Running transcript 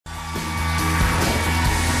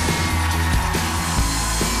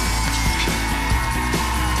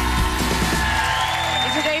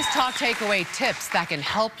takeaway tips that can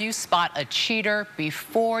help you spot a cheater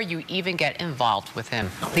before you even get involved with him.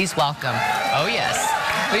 Please welcome, oh yes,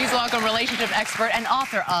 please welcome relationship expert and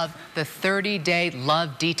author of The 30-Day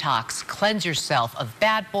Love Detox. Cleanse yourself of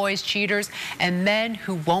bad boys, cheaters, and men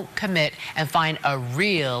who won't commit and find a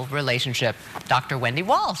real relationship. Dr. Wendy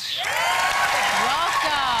Walsh. Welcome.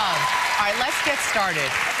 All right, let's get started.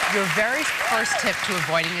 Your very first tip to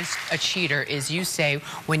avoiding a cheater is, you say,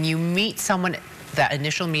 when you meet someone, that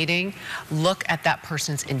initial meeting, look at that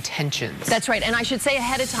person's intentions. That's right, and I should say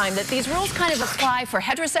ahead of time that these rules kind of apply for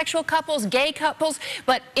heterosexual couples, gay couples,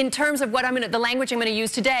 but in terms of what the language I'm going to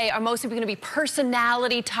use today are mostly going to be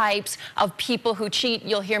personality types of people who cheat.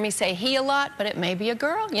 You'll hear me say he a lot, but it may be a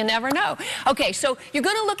girl. You never know. Okay, so you're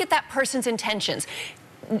going to look at that person's intentions.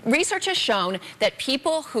 Research has shown that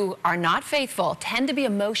people who are not faithful tend to be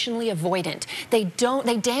emotionally avoidant. They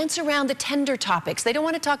dance around the tender topics. They don't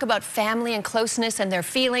want to talk about family and closeness and their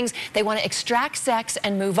feelings. They want to extract sex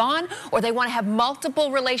and move on, or they want to have multiple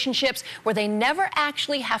relationships where they never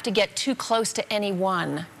actually have to get too close to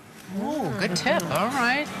anyone. Oh, good tip. All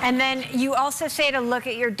right. And then you also say to look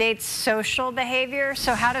at your date's social behavior.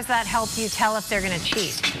 So how does that help you tell if they're going to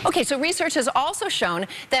cheat? Okay, so research has also shown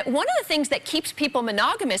that one of the things that keeps people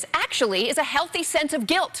monogamous actually is a healthy sense of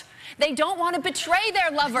guilt. They don't want to betray their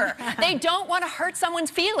lover. They don't want to hurt someone's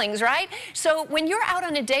feelings, right? So when you're out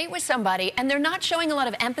on a date with somebody and they're not showing a lot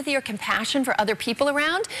of empathy or compassion for other people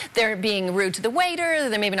around, they're being rude to the waiter,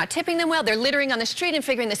 they're maybe not tipping them well, they're littering on the street and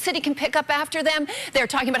figuring the city can pick up after them, they're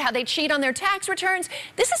talking about how they cheat on their tax returns.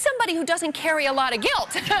 This is somebody who doesn't carry a lot of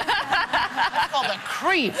guilt. That's called a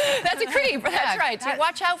creep. That's a creep, that's right. So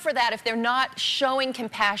watch out for that if they're not showing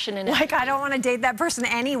compassion and like, I don't want to date that person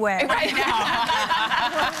anyway. Right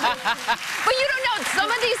now. But you don't know, some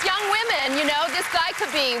of these young women, you know, this guy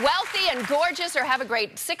could be wealthy and gorgeous or have a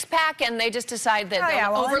great six-pack, and they just decide that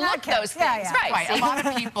they'll overlook those things. Right. A lot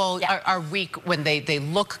of people are weak when they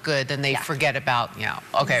look good, then they forget about, you know.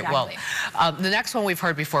 Okay, exactly. Well, the next one we've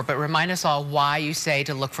heard before, but remind us all why you say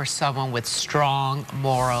to look for someone with strong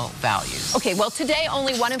moral values. Okay, well, today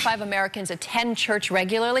only 1 in 5 Americans attend church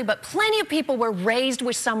regularly, but plenty of people were raised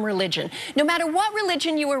with some religion. No matter what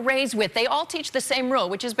religion you were raised with, they all teach the same rule,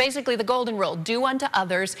 which is basically the golden rule: do unto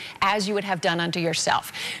others as you would have done unto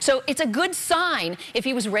yourself. So it's a good sign if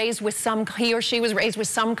he or she was raised with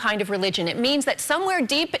some kind of religion. It means that somewhere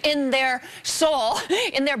deep in their soul,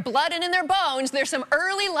 in their blood and in their bones, there's some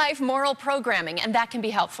early life moral programming, and that can be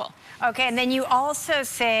helpful. Okay, and then you also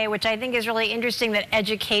say, which I think is really interesting, that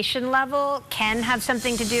education level can have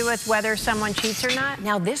something to do with whether someone cheats or not.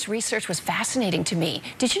 Now, this research was fascinating to me.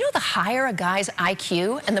 Did you know the higher a guy's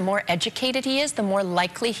IQ and the more educated he is, the more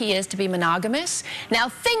likely he is to be monogamous? Now,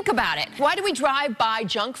 think about it. Why do we drive by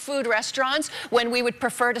junk food restaurants when we would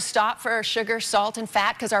prefer to stop for sugar, salt, and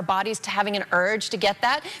fat because our body's having an urge to get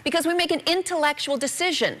that? Because we make an intellectual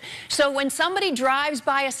decision. So when somebody drives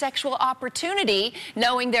by a sexual opportunity,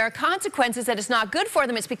 knowing there are consequences, that it's not good for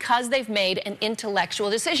them, it's because they've made an intellectual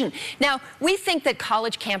decision. Now, we think that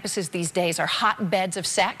college campuses these days are hotbeds of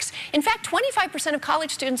sex. In fact, 25% of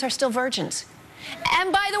college students are still virgins.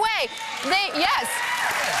 And by the way,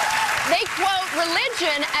 they quote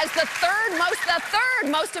religion as the third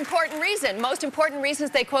most important reason. Most important reasons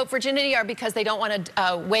they quote virginity are because they don't want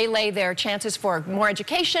to waylay their chances for more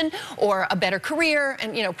education or a better career,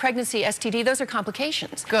 and, you know, pregnancy, STD, those are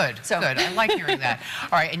complications. Good, good. I like hearing that.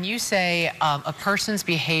 All right, and you say a person's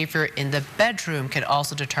behavior in the bedroom can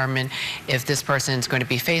also determine if this person is going to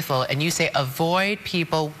be faithful, and you say avoid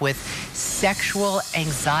people with sexual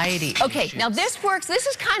anxiety issues. Now this works. This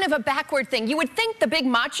is kind of a backward thing. You would think the big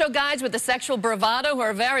macho guys with the sexual bravado who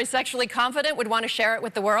are very sexually confident would want to share it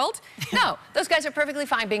with the world. No, those guys are perfectly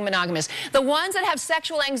fine being monogamous. The ones that have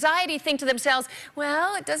sexual anxiety think to themselves,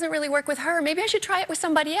 well, it doesn't really work with her. Maybe I should try it with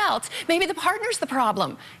somebody else. Maybe the partner's the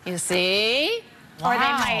problem. You see? Wow. Or they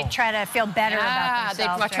might try to feel better about themselves. They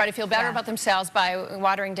might try to feel better about themselves by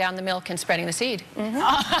watering down the milk and spreading the seed.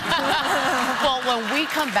 Well, when we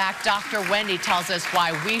come back, Dr. Wendy tells us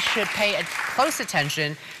why we should pay close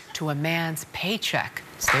attention to a man's paycheck.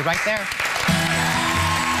 Stay right there.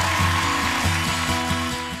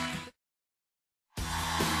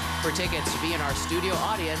 For tickets to be in our studio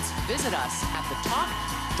audience, visit us at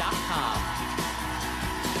thetalk.com.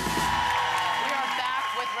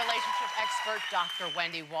 Expert Dr.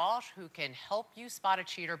 Wendy Walsh, who can help you spot a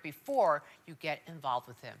cheater before you get involved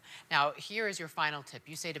with him. Now, here is your final tip.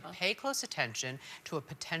 You say to pay close attention to a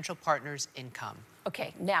potential partner's income.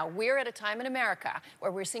 Okay, now we're at a time in America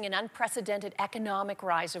where we're seeing an unprecedented economic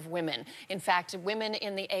rise of women. In fact, women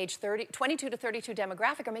in the age 22 to 32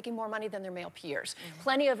 demographic are making more money than their male peers.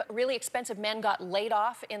 Plenty of really expensive men got laid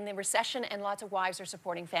off in the recession, and lots of wives are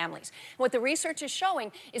supporting families. What the research is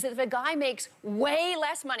showing is that if a guy makes way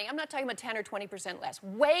less money, I'm not talking about 10 or 20% less,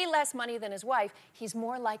 way less money than his wife, he's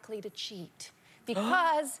more likely to cheat.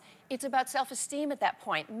 Because it's about self-esteem at that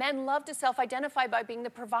point. Men love to self-identify by being the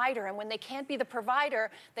provider, and when they can't be the provider,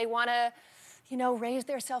 they want to, you know, raise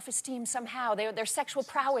their self-esteem somehow. Their sexual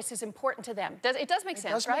prowess is important to them. It does make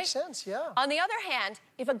sense, right? It does make sense, yeah. On the other hand,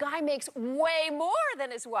 if a guy makes way more than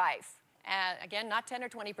his wife, again, not 10 or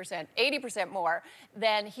 20%, 80% more,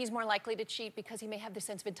 then he's more likely to cheat because he may have this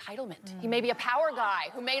sense of entitlement. He may be a power guy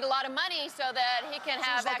who made a lot of money so that he can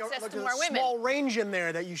have access to more women. Small range in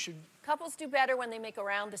there that you should... Couples do better when they make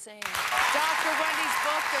around the same. Dr. Wendy's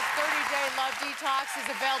book, The 30-Day Love Detox, is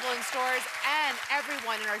available in stores, and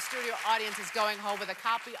everyone in our studio audience is going home with a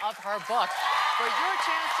copy of her book. For your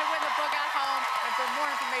chance to win the book at home, and for more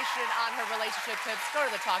information on her relationship tips, go to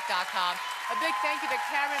thetalk.com. A big thank you to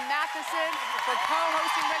Cameron Matheson for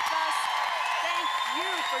co-hosting with us. Thank you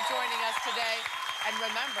for joining us today. And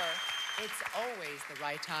remember, it's always the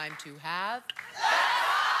right time to have...